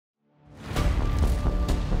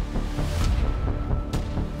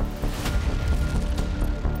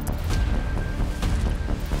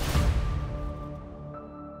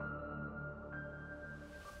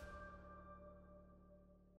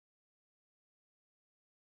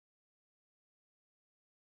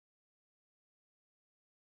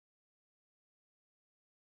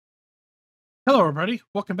Hello everybody,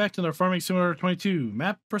 welcome back to the Farming Simulator 22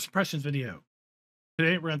 map first impressions video.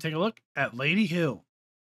 Today we're going to take a look at LadyHill.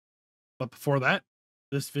 But before that,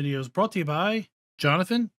 this video is brought to you by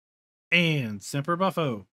Jonathan and Semper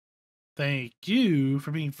Buffo. Thank you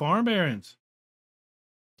for being farm barons.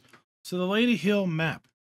 So the LadyHill map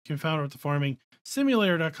can be found at the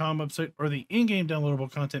farmingsimulator.com website or the in-game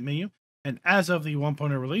downloadable content menu. And as of the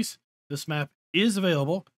 1.0 release, this map is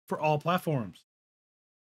available for all platforms.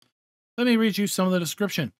 Let me read you some of the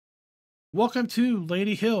description. Welcome to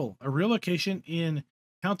LadyHill, a real location in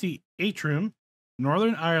County Antrim,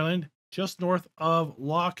 Northern Ireland, just north of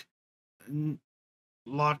Loch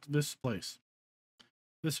this place.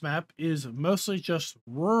 This map is mostly just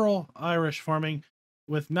rural Irish farming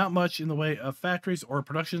with not much in the way of factories or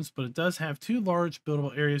productions, but it does have 2 large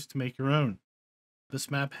buildable areas to make your own.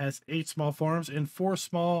 This map has 8 small farms and 4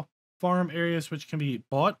 small farm areas which can be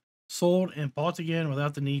bought, sold, and bought again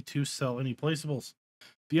without the need to sell any placeables.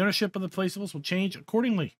 The ownership of the placeables will change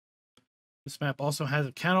accordingly. This map also has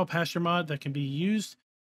a cattle pasture mod that can be used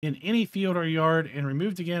in any field or yard and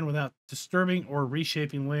removed again without disturbing or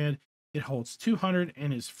reshaping land. It holds 200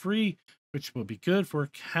 and is free, which will be good for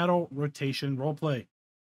cattle rotation roleplay.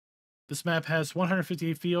 This map has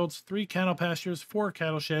 158 fields, 3 cattle pastures, 4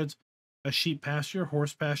 cattle sheds, a sheep pasture,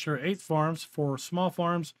 horse pasture, 8 farms, 4 small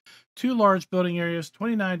farms, 2 large building areas,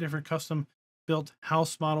 29 different custom built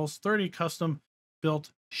house models, 30 custom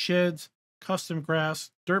built sheds, custom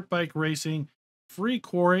grass, dirt bike racing, free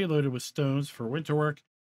quarry loaded with stones for winter work,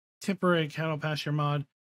 temporary cattle pasture mod,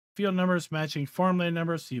 field numbers matching farmland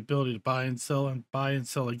numbers, the ability to buy and sell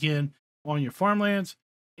again on your farmlands,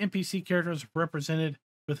 NPC characters represented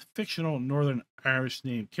with fictional Northern Irish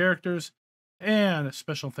named characters, and a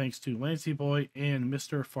special thanks to Lancy Boy and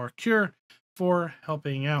Mr. Farcure for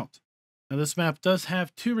helping out. Now, this map does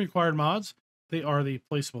have 2 required mods. They are the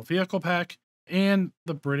Placeable Vehicle Pack and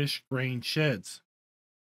the British Grain Sheds.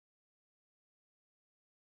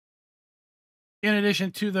 In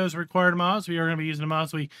addition to those required mods, we are going to be using the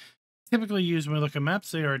mods we typically use when we look at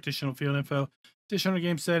maps. They are additional field info, additional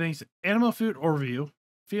game settings, animal food overview,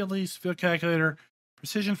 field lease, field calculator,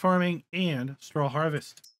 precision farming, and straw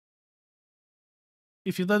harvest.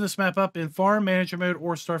 If you load this map up in farm manager mode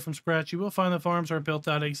or start from scratch, you will find the farms are built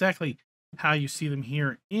out exactly how you see them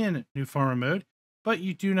here in new farmer mode, but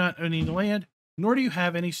you do not own any land, nor do you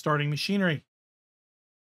have any starting machinery.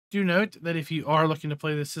 Do note that if you are looking to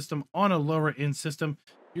play this system on a lower end system,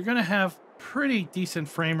 you're going to have pretty decent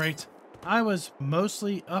frame rates. I was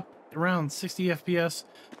mostly up around 60 FPS,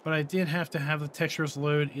 but I did have to have the textures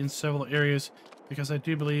load in several areas because I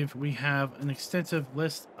do believe we have an extensive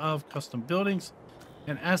list of custom buildings,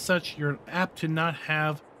 and as such, you're apt to not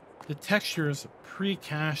have the textures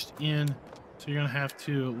pre-cached in, so you're going to have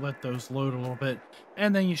to let those load a little bit,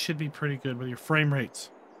 and then you should be pretty good with your frame rates.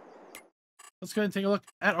 Let's go ahead and take a look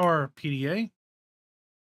at our PDA.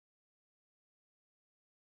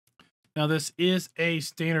 Now, this is a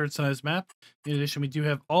standard size map. In addition, we do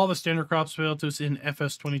have all the standard crops available to us in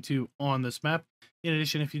FS22 on this map. In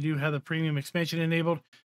addition, if you do have the premium expansion enabled,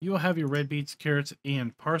 you will have your red beets, carrots,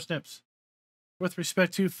 and parsnips. With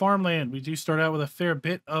respect to farmland, we do start out with a fair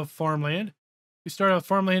bit of farmland. We start out with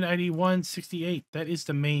farmland ID 168. That is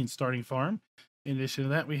the main starting farm. In addition to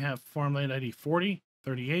that, we have farmland ID 40,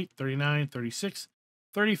 38, 39, 36,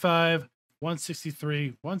 35,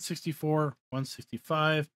 163, 164,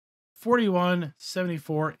 165, 41,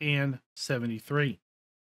 74, and 73.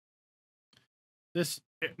 This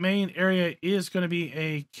main area is going to be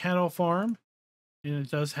a cattle farm, and it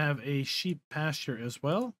does have a sheep pasture as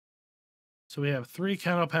well. So we have 3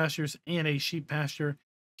 cattle pastures and a sheep pasture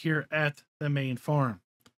here at the main farm.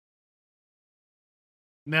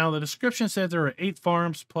 Now, the description said there are 8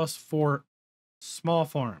 farms plus 4 small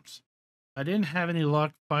farms. I didn't have any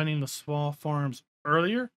luck finding the small farms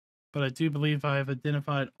earlier, but I do believe I have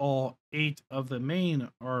identified all 8 of the main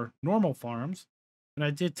or normal farms. And I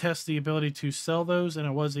did test the ability to sell those, and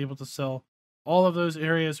I was able to sell all of those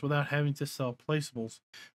areas without having to sell placeables,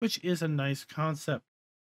 which is a nice concept.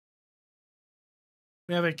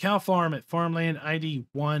 We have a cow farm at farmland ID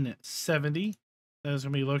 170. That is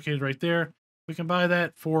going to be located right there. We can buy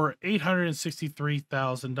that for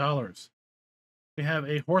 $863,000. We have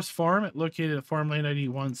a horse farm located at farmland ID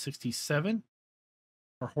 167,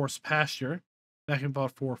 or horse pasture. That can be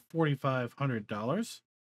bought for $4,500.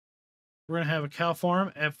 We're going to have a cow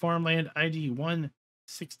farm at farmland ID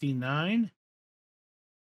 169.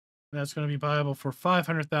 That's going to be buyable for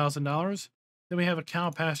 $500,000. Then we have a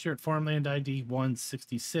cow pasture at farmland ID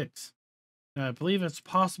 166. Now, I believe it's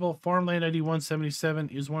possible farmland ID 177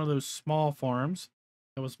 is one of those small farms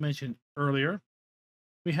that was mentioned earlier.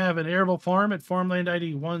 We have an arable farm at farmland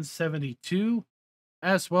ID 172,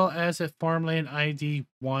 as well as at farmland ID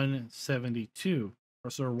 172,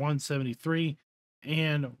 or so 173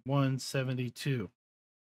 and 172,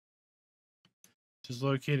 which is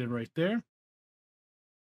located right there.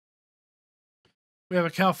 We have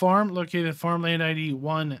a cow farm located at farmland ID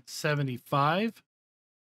 175.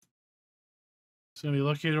 It's going to be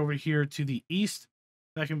located over here to the east.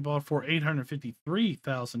 That can be bought for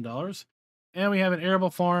 $853,000. And we have an arable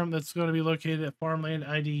farm that's going to be located at farmland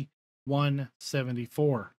ID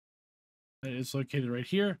 174. That is located right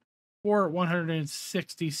here for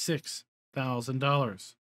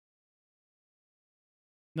 $166,000.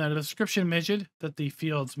 Now, the description mentioned that the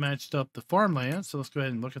fields matched up the farmland, so let's go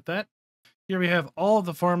ahead and look at that. Here we have all of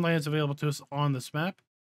the farmlands available to us on this map.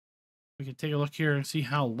 We can take a look here and see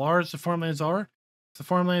how large the farmlands are. If the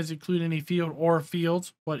farmlands include any field or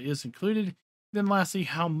fields, what is included? Then lastly,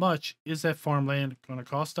 how much is that farmland going to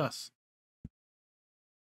cost us?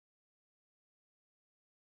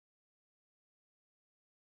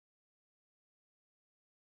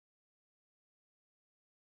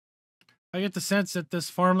 I get the sense that this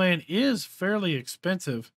farmland is fairly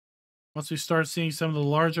expensive. Once we start seeing some of the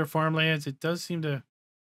larger farmlands, it does seem to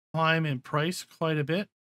climb in price quite a bit.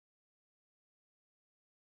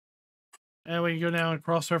 And we can go now and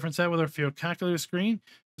cross-reference that with our field calculator screen.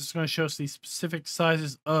 This is going to show us the specific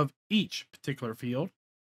sizes of each particular field.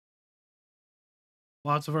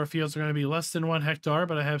 Lots of our fields are going to be less than 1 hectare,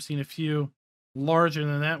 but I have seen a few larger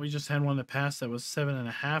than that. We just had one in the past that was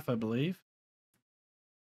 7.5, I believe.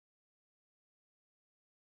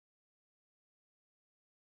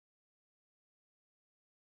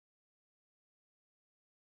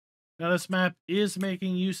 Now, this map is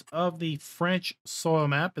making use of the French soil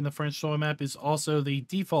map, and the French soil map is also the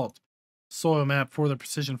default soil map for the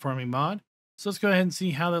precision farming mod. So let's go ahead and see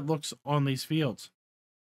how that looks on these fields.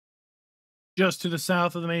 Just to the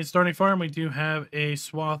south of the main starting farm, we do have a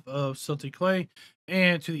swath of silty clay,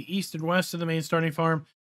 and to the east and west of the main starting farm,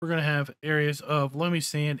 we're going to have areas of loamy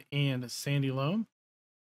sand and sandy loam.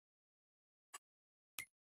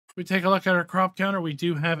 If we take a look at our crop counter, we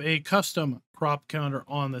do have a custom crop counter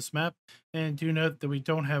on this map, and do note that we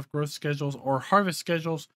don't have growth schedules or harvest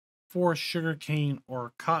schedules for sugarcane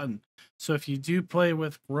or cotton. So if you do play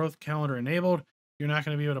with growth calendar enabled, you're not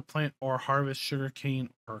going to be able to plant or harvest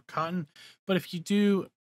sugarcane or cotton. But if you do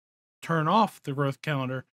turn off the growth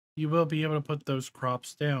calendar, you will be able to put those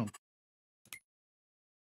crops down.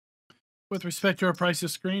 With respect to our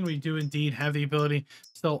prices screen, we do indeed have the ability to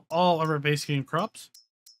sell all of our base game crops.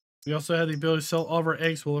 We also have the ability to sell all of our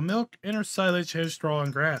eggs, wool, and milk, and our silage, hay, straw,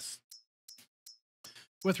 and grass.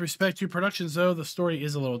 With respect to productions, though, the story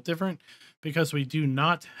is a little different because we do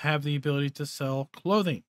not have the ability to sell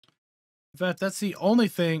clothing. In fact, that's the only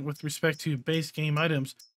thing with respect to base game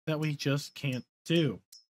items that we just can't do.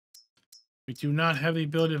 We do not have the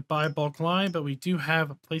ability to buy bulk lime, but we do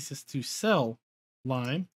have places to sell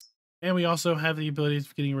lime. And we also have the ability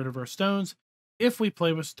of getting rid of our stones if we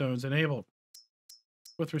play with stones enabled.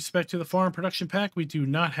 With respect to the farm production pack, we do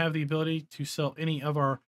not have the ability to sell any of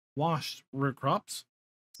our washed root crops.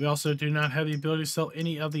 We also do not have the ability to sell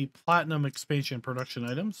any of the platinum expansion production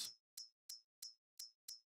items.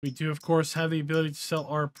 We do, of course, have the ability to sell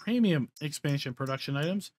our premium expansion production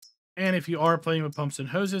items. And if you are playing with pumps and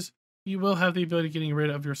hoses, you will have the ability of getting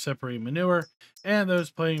rid of your separated manure. And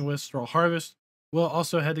those playing with straw harvest will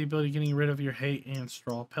also have the ability of getting rid of your hay and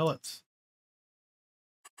straw pellets.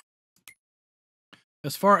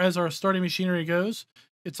 As far as our starting machinery goes,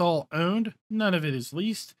 it's all owned, none of it is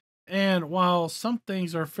leased, and while some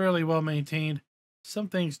things are fairly well maintained, some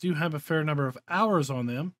things do have a fair number of hours on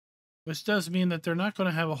them, which does mean that they're not going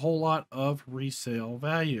to have a whole lot of resale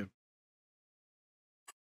value.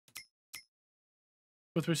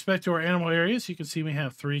 With respect to our animal areas, you can see we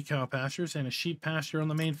have 3 cow pastures and a sheep pasture on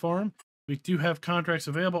the main farm. We do have contracts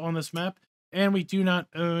available on this map, and we do not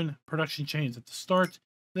own production chains at the start.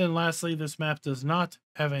 Then lastly, this map does not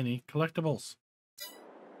have any collectibles.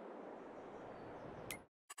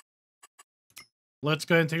 Let's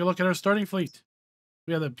go ahead and take a look at our starting fleet.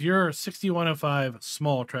 We have the Bure 6105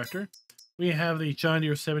 small tractor. We have the John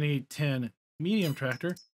Deere 7810 medium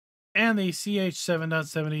tractor and the CH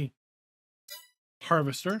 7.70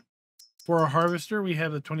 harvester. For our harvester, we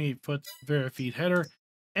have the 28-foot Verifeed header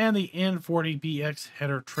and the N40BX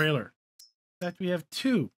header trailer. In fact, we have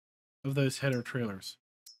 2 of those header trailers.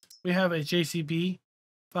 We have a JCB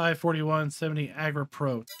 54170 Agri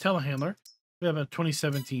Pro telehandler. We have a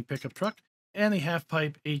 2017 pickup truck and the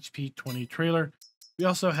half-pipe HP20 trailer. We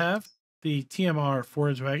also have the TMR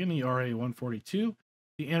forage wagon, the RA142,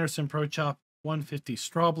 the Anderson Pro Chop 150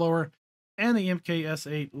 straw blower, and the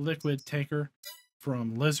MKS8 liquid tanker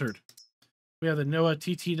from Lizard. We have the Noah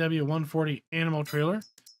TTW 140 animal trailer.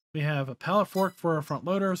 We have a pallet fork for our front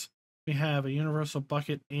loaders. We have a universal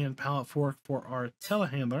bucket and pallet fork for our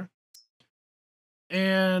telehandler.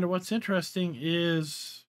 And what's interesting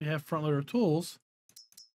is we have front loader tools,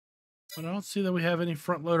 but I don't see that we have any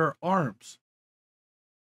front loader arms.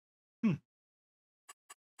 And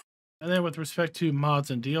then with respect to mods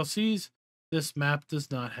and DLCs, this map does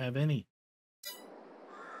not have any.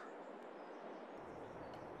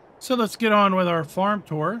 So let's get on with our farm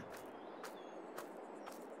tour.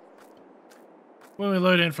 When we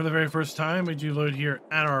load in for the very first time, we do load here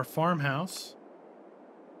at our farmhouse.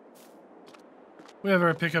 We have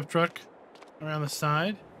our pickup truck around the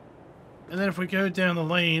side. And then if we go down the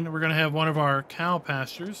lane, we're going to have one of our cow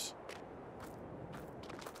pastures.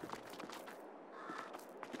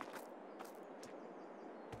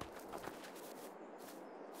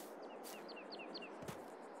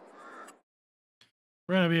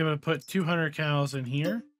 We're going to be able to put 200 cows in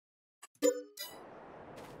here.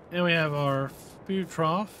 And we have our food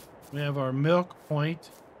trough. We have our milk point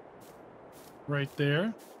right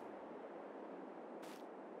there.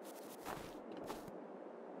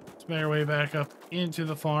 Let's make our way back up into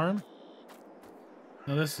the farm.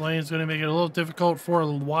 Now this lane is going to make it a little difficult for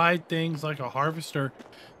wide things like a harvester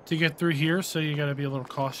to get through here, so you got to be a little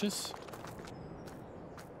cautious.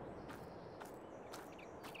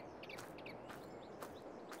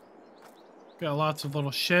 Got lots of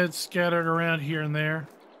little sheds scattered around here and there.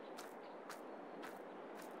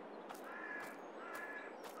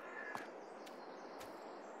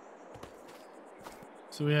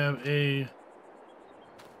 So we have a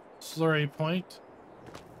slurry point.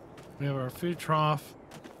 We have our food trough.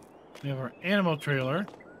 We have our animal trailer.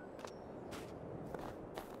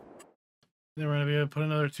 Then we're going to be able to put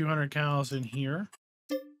another 200 cows in here.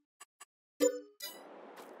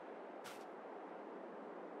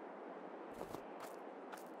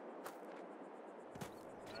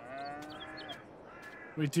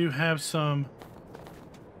 We do have some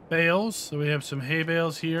bales. So we have some hay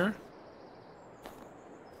bales here.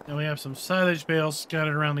 And we have some silage bales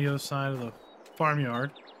scattered around the other side of the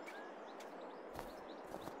farmyard.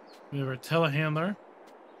 We have our telehandler.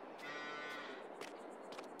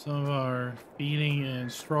 Some of our feeding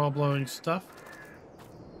and straw blowing stuff.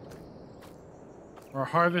 Our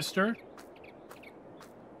harvester.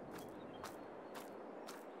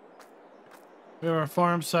 We have our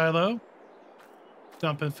farm silo.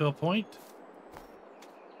 Dump and fill point.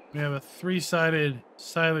 We have a 3-sided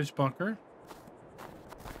silage bunker.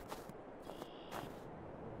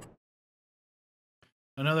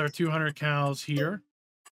 Another 200 cows here.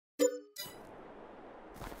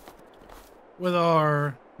 With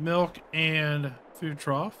our milk and food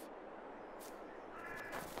trough.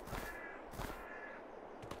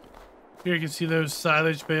 Here you can see those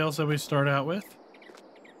silage bales that we start out with.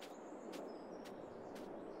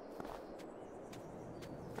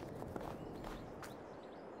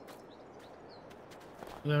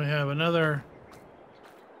 And then we have another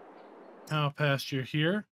cow pasture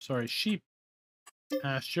here. Sorry, sheep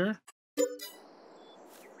pasture.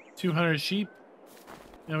 200 sheep.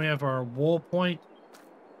 Then we have our wool point,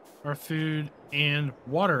 our food, and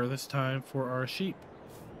water this time for our sheep.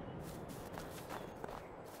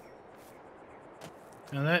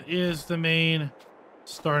 Now that is the main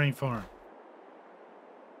starting farm.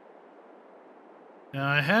 Now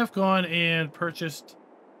I have gone and purchased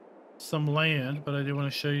some land, but I do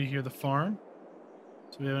want to show you here the farm.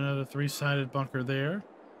 So we have another 3-sided bunker there.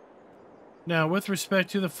 Now with respect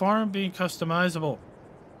to the farm being customizable,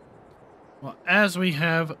 well, as we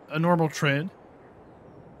have a normal trend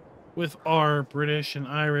with our British and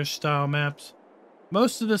Irish style maps,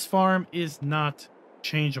 most of this farm is not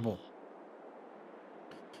changeable.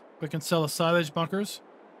 We can sell the silage bunkers.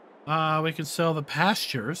 We can sell the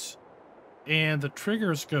pastures, and the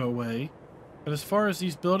triggers go away. But as far as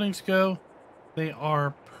these buildings go, they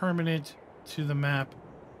are permanent to the map.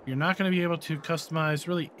 You're not going to be able to customize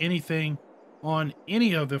really anything on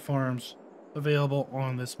any of the farms available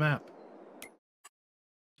on this map.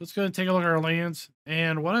 Let's go ahead and take a look at our lands.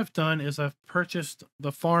 And what I've done is I've purchased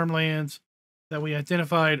the farmlands that we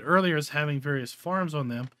identified earlier as having various farms on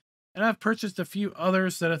them. And I've purchased a few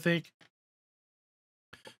others that I think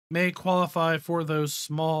may qualify for those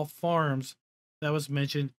small farms that was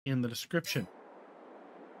mentioned in the description.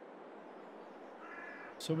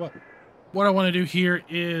 So what I want to do here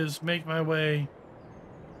is make my way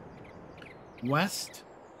west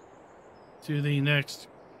to the next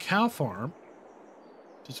cow farm.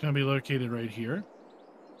 It's going to be located right here.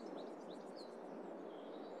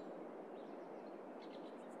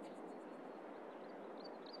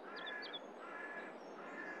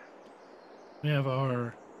 We have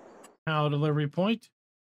our cow delivery point.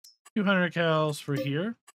 200 cows for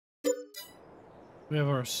here. We have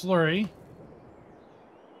our slurry.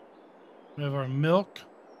 We have our milk.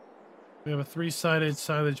 We have a 3-sided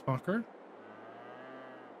silage bunker.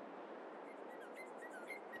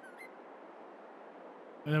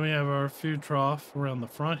 And then we have our food trough around the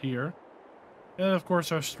front here. And of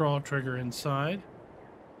course our straw trigger inside.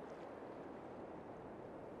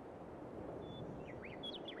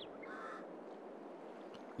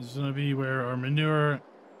 This is going to be where our manure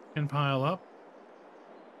can pile up.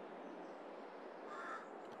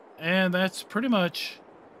 And that's pretty much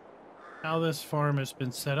how this farm has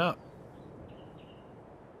been set up.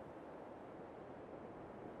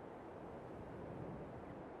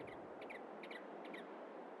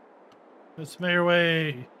 Let's make our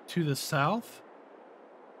way to the south.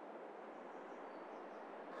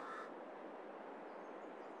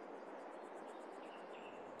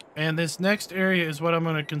 And this next area is what I'm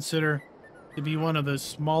going to consider to be one of the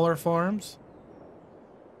smaller farms.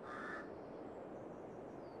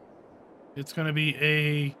 It's going to be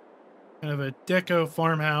a kind of a deco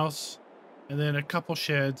farmhouse and then a couple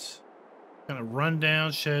sheds, kind of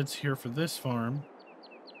rundown sheds here for this farm.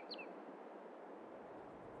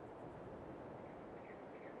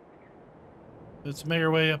 Let's make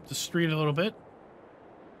our way up the street a little bit.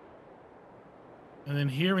 And then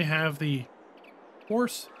here we have the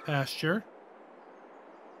horse pasture.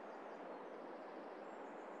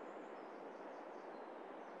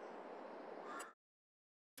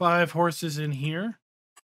 Five horses in here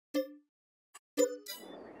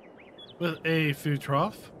with a food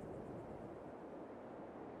trough.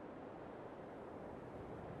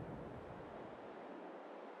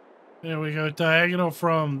 There we go. Diagonal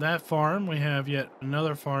from that farm, we have yet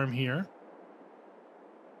another farm here.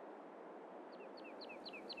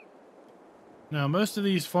 Now, most of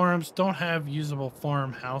these farms don't have usable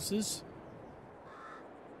farmhouses.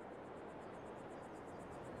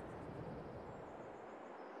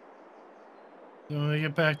 So when we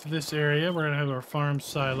get back to this area, we're going to have our farm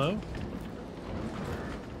silo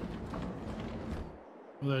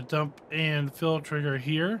with a dump and fill trigger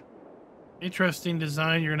here. Interesting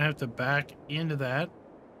design. You're going to have to back into that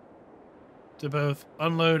to both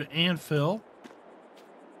unload and fill.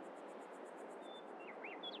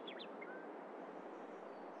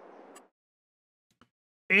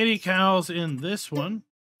 $80 cows in this one.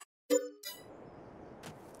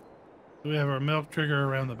 We have our milk trigger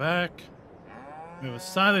around the back. We have a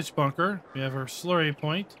silage bunker. We have our slurry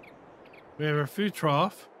point. We have our food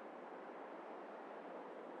trough.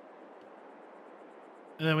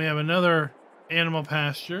 And then we have another animal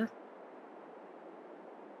pasture.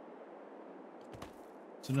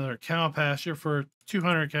 It's another cow pasture for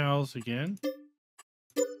 200 cows again.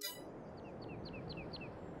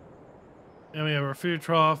 And we have our food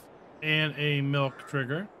trough and a milk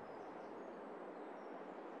trigger.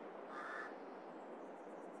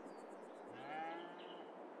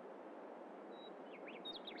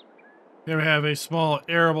 Here we have a small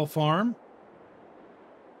arable farm.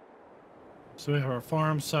 So we have our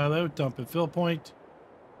farm silo, dump and fill point.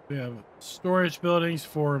 We have storage buildings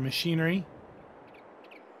for machinery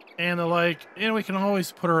and the like. And we can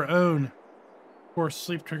always put our own, of course,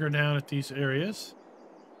 sleep trigger down at these areas.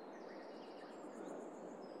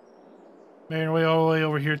 Making our way all the way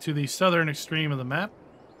over here to the southern extreme of the map.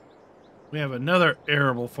 We have another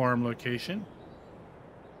arable farm location.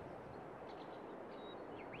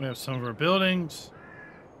 We have some of our buildings.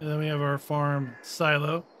 And then we have our farm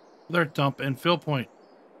silo with our dump and fill point.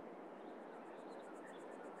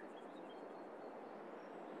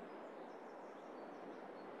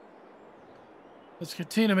 Let's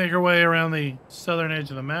continue to make our way around the southern edge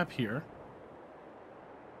of the map here.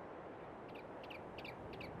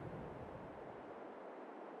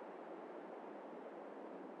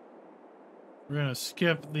 We're going to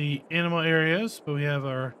skip the animal areas, but we have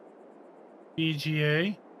our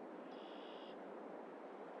PGA.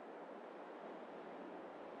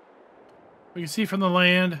 We can see from the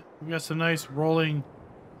land, we've got some nice rolling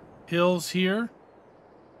hills here.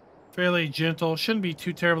 Fairly gentle, shouldn't be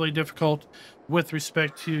too terribly difficult with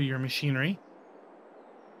respect to your machinery.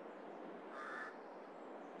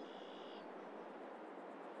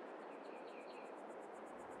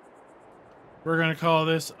 We're going to call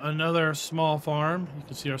this another small farm. You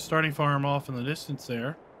can see our starting farm off in the distance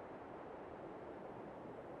there.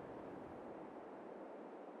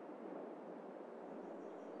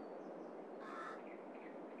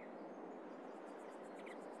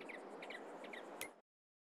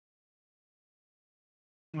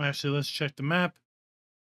 Actually, let's check the map,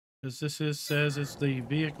 because this says it's the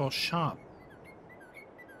vehicle shop.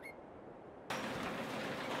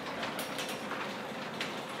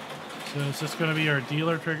 So is this going to be our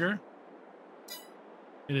dealer trigger?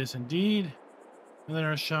 It is indeed. And then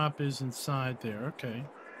our shop is inside there. Okay.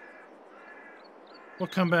 We'll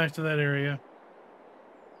come back to that area.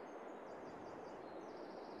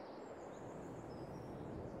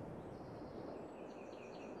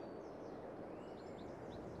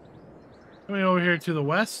 Coming over here to the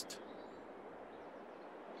west.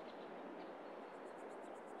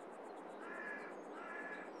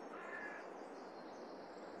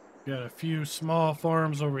 Got a few small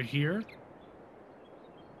farms over here.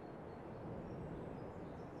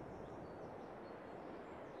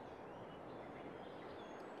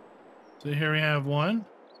 So here we have one.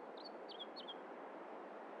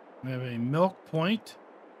 We have a milk point.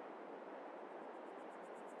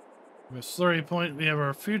 We have a slurry point. We have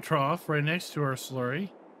our food trough right next to our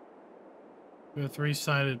slurry. We have a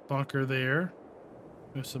 3-sided bunker there.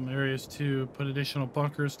 We have some areas to put additional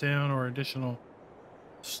bunkers down or additional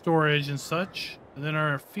storage and such. And then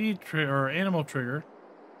our our animal trigger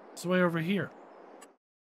is way over here.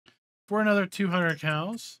 For another 200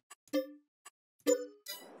 cows.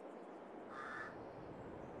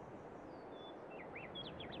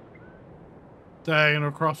 Diagonal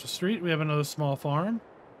across the street, we have another small farm.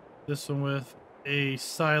 This one with a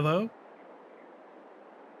silo.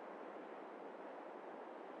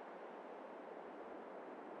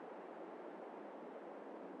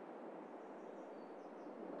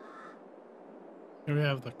 Here we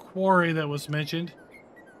have the quarry that was mentioned.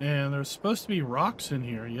 And there's supposed to be rocks in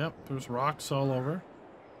here. Yep, there's rocks all over.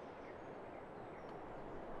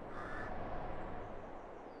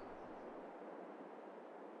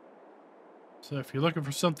 So if you're looking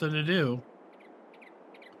for something to do,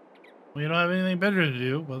 well, you don't have anything better to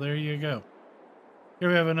do, well, there you go. Here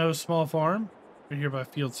we have another small farm. We're here by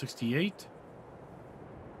field 68.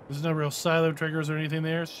 There's no real silo triggers or anything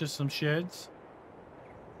there. It's just some sheds.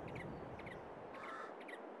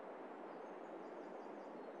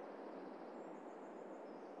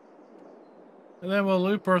 And then we'll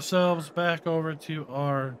loop ourselves back over to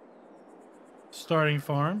our starting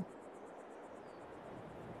farm.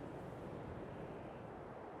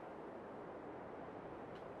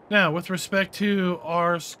 Now, with respect to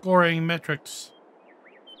our scoring metrics,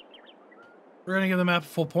 we're going to give the map a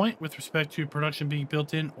full point with respect to production being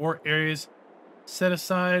built in or areas set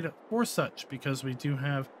aside for such, because we do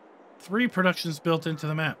have 3 productions built into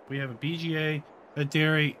the map. We have a BGA, a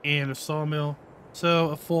dairy, and a sawmill, so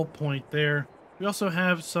a full point there. We also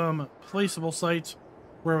have some placeable sites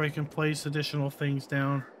where we can place additional things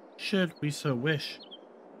down, should we so wish.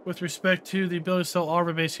 With respect to the ability to sell all of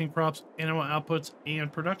our basic crops, animal outputs,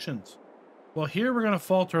 and productions. Well, here we're going to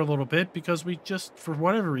falter a little bit because we just, for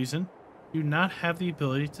whatever reason, do not have the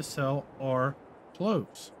ability to sell our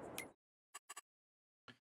clothes.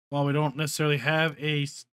 While we don't necessarily have a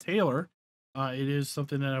tailor, it is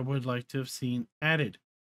something that I would like to have seen added.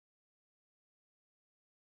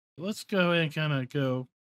 Let's go ahead and kind of go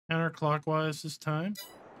counterclockwise this time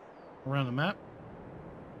around the map.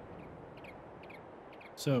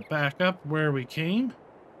 So back up where we came.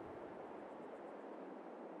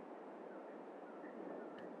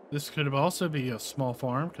 This could also be a small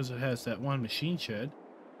farm because it has that one machine shed.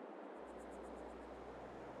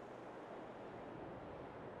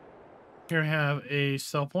 Here we have a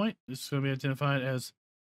sell point. This is going to be identified as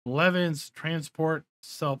Levin's Transport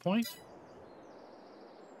Sell Point.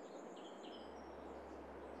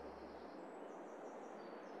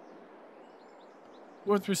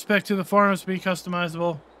 With respect to the farms being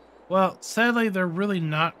customizable, well, sadly, they're really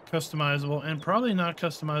not customizable and probably not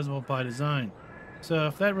customizable by design. So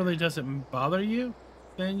if that really doesn't bother you,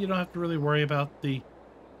 then you don't have to really worry about the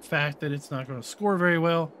fact that it's not going to score very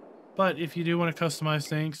well. But if you do want to customize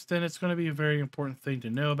things, then it's going to be a very important thing to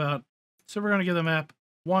know about. So we're going to give the map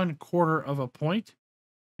 1/4 of a point.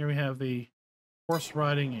 Here we have the horse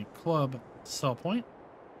riding and club sell point.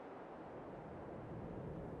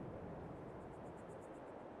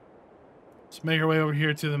 Let's make our way over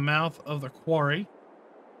here to the mouth of the quarry.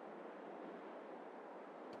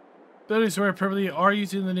 Buildings where probably are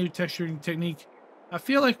using the new texturing technique. I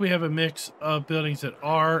feel like we have a mix of buildings that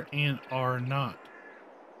are and are not.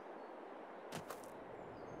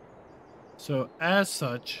 So as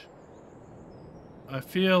such, I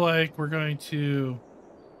feel like we're going to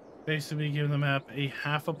basically give the map a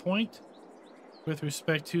 1/2 point with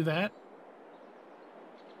respect to that.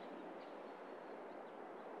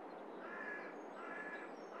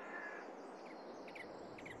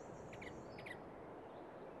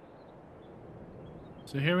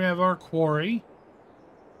 So here we have our quarry.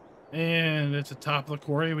 And at the top of the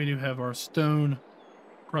quarry, we do have our stone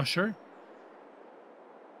crusher.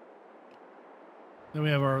 Then we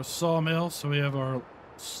have our sawmill. So we have our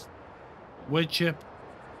wood chip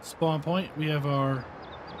spawn point. We have our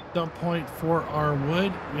dump point for our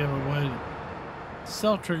wood. We have a wood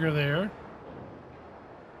cell trigger there.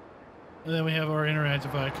 And then we have our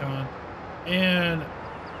interactive icon. And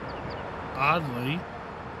oddly,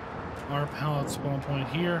 our pallet spawn point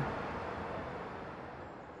here.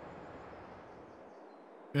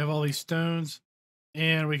 We have all these stones,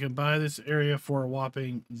 and we can buy this area for a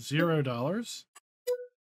whopping $0.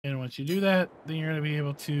 And once you do that, then you're going to be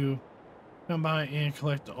able to come by and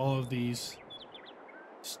collect all of these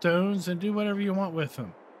stones and do whatever you want with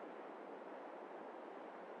them.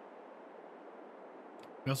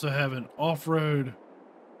 We also have an off-road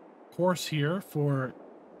course here for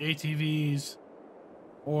ATVs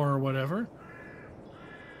or whatever.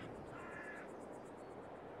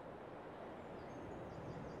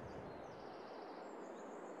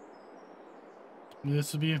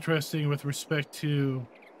 This will be interesting with respect to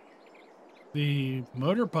the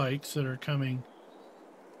motorbikes that are coming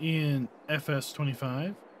in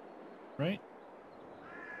FS25, right?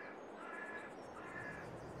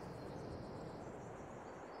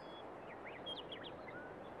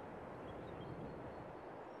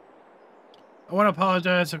 I want to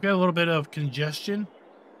apologize. I've got a little bit of congestion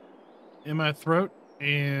in my throat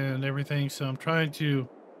and everything, so I'm trying to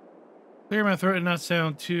clear my throat and not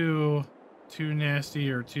sound too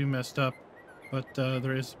nasty or too messed up. But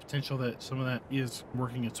there is potential that some of that is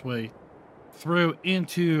working its way through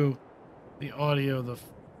into the audio of the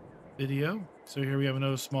video. So here we have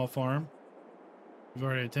another small farm. We've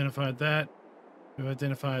already identified that. We've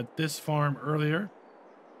identified this farm earlier.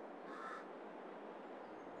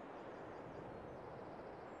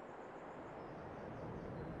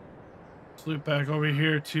 Let's loop back over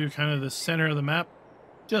here to kind of the center of the map,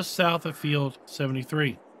 just south of field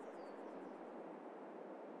 73.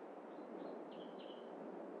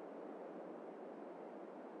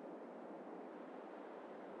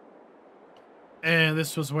 And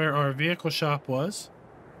this was where our vehicle shop was.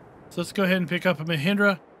 So let's go ahead and pick up a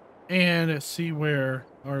Mahindra and see where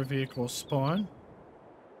our vehicles spawn.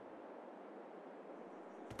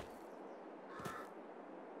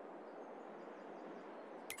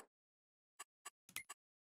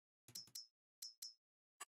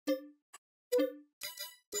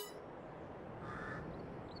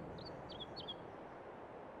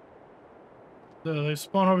 So they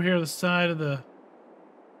spawn over here to the side of the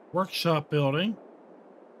workshop building.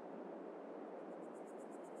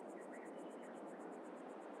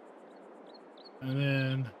 And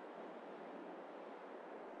then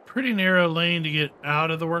pretty narrow lane to get out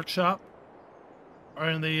of the workshop or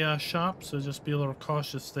in the shop. So just be a little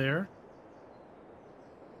cautious there.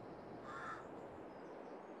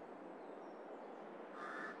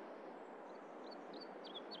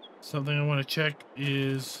 Something I want to check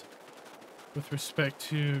is with respect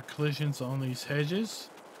to collisions on these hedges.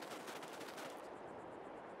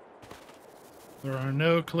 There are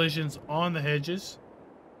no collisions on the hedges.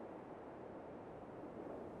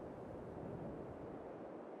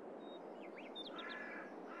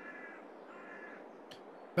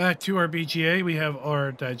 Back to our BGA, we have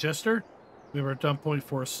our digester. We have our dump point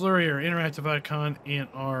for a slurry, our interactive icon, and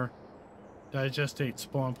our digestate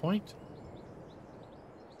spawn point.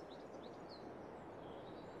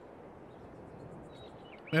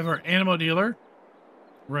 We have our animal dealer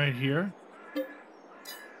right here.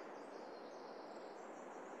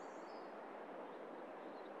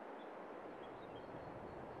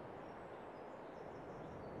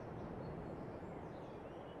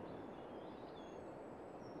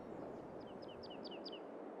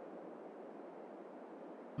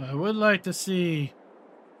 I would like to see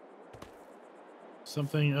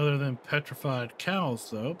something other than petrified cows,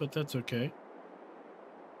 though, but that's okay.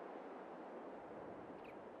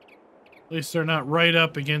 At least they're not right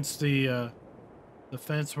up against the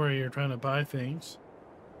fence where you're trying to buy things.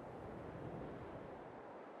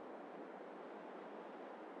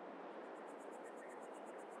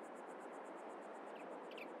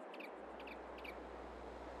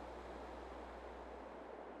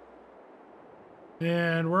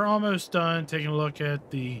 And we're almost done taking a look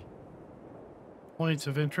at the points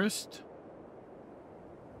of interest.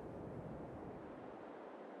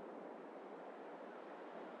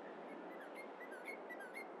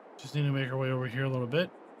 Just need to make our way over here a little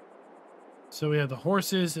bit. So we have the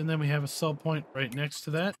horses, and then we have a sell point right next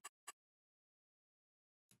to that.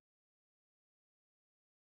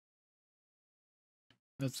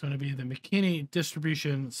 That's going to be the McKinney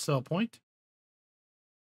distribution sell point.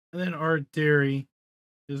 And then our dairy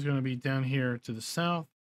is going to be down here to the south.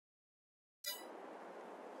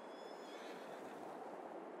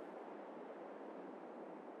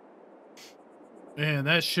 And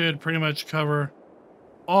that should pretty much cover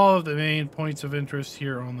all of the main points of interest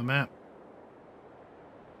here on the map.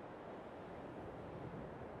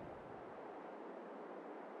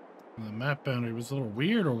 And the map boundary was a little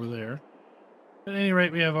weird over there. But at any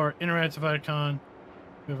rate, we have our interactive icon,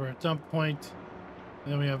 we have our dump point,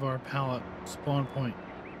 and then we have our pallet spawn point.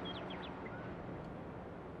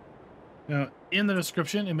 Now, in the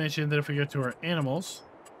description, it mentioned that if we go to our animals,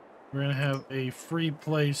 we're going to have a free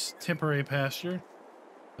place temporary pasture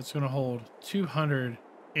that's going to hold 200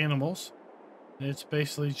 animals. And it's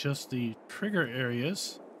basically just the trigger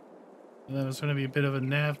areas. And then it's going to be a bit of a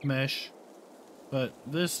nav mesh. But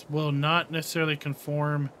this will not necessarily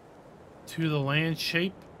conform to the land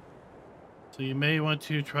shape. So you may want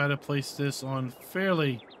to try to place this on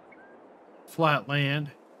fairly flat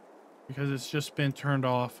land, because it's just been turned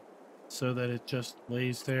off so that it just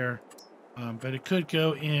lays there. But it could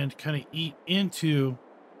go and kind of eat into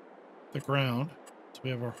the ground. So we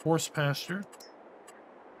have our horse pasture.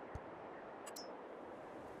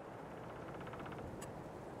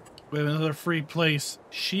 We have another free place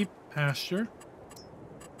sheep pasture.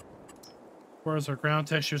 As far as our ground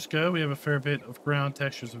textures go, we have a fair bit of ground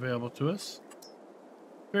textures available to us.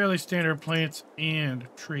 Fairly standard plants and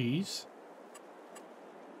trees.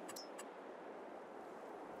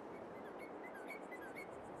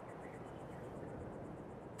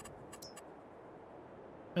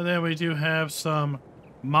 And then we do have some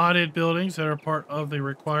modded buildings that are part of the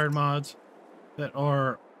required mods that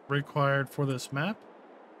are required for this map.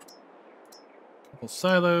 A couple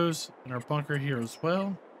silos and our bunker here as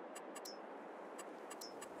well.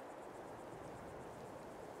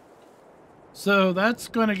 So that's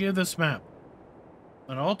going to give this map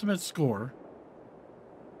an ultimate score.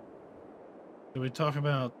 Did we talk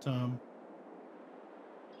about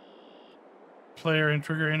player and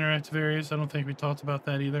trigger interactive areas? I don't think we talked about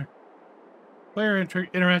that either. Player and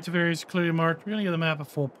interactive areas clearly marked. We're going to give the map a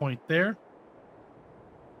full point there.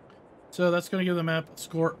 So that's going to give the map a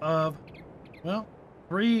score of, well,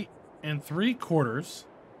 3 3/4.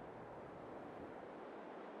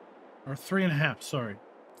 Or 3.5, sorry.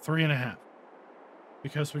 3.5.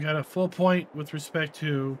 Because we got a full point with respect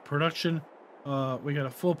to production. We got a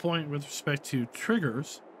full point with respect to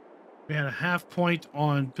triggers. We had a half point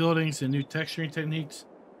on buildings and new texturing techniques.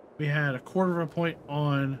 We had a 1/4 of a point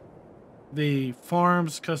on the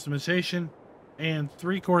farms customization, and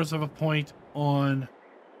 3/4 of a point on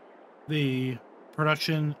the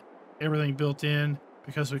production, everything built in,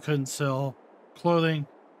 because we couldn't sell clothing.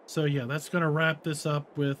 So yeah, that's going to wrap this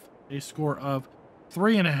up with a score of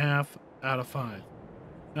 3.5 out of 5.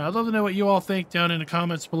 Now, I'd love to know what you all think down in the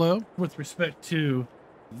comments below with respect to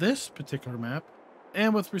this particular map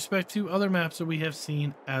and with respect to other maps that we have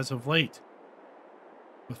seen as of late.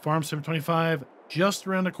 With Farm Sim 25 just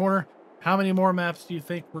around the corner, how many more maps do you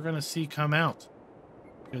think we're going to see come out?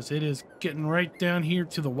 Because it is getting right down here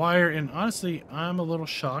to the wire, and honestly, I'm a little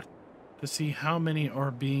shocked to see how many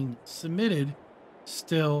are being submitted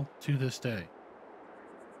still to this day.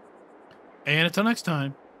 And until next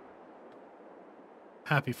time,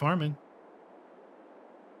 happy farming.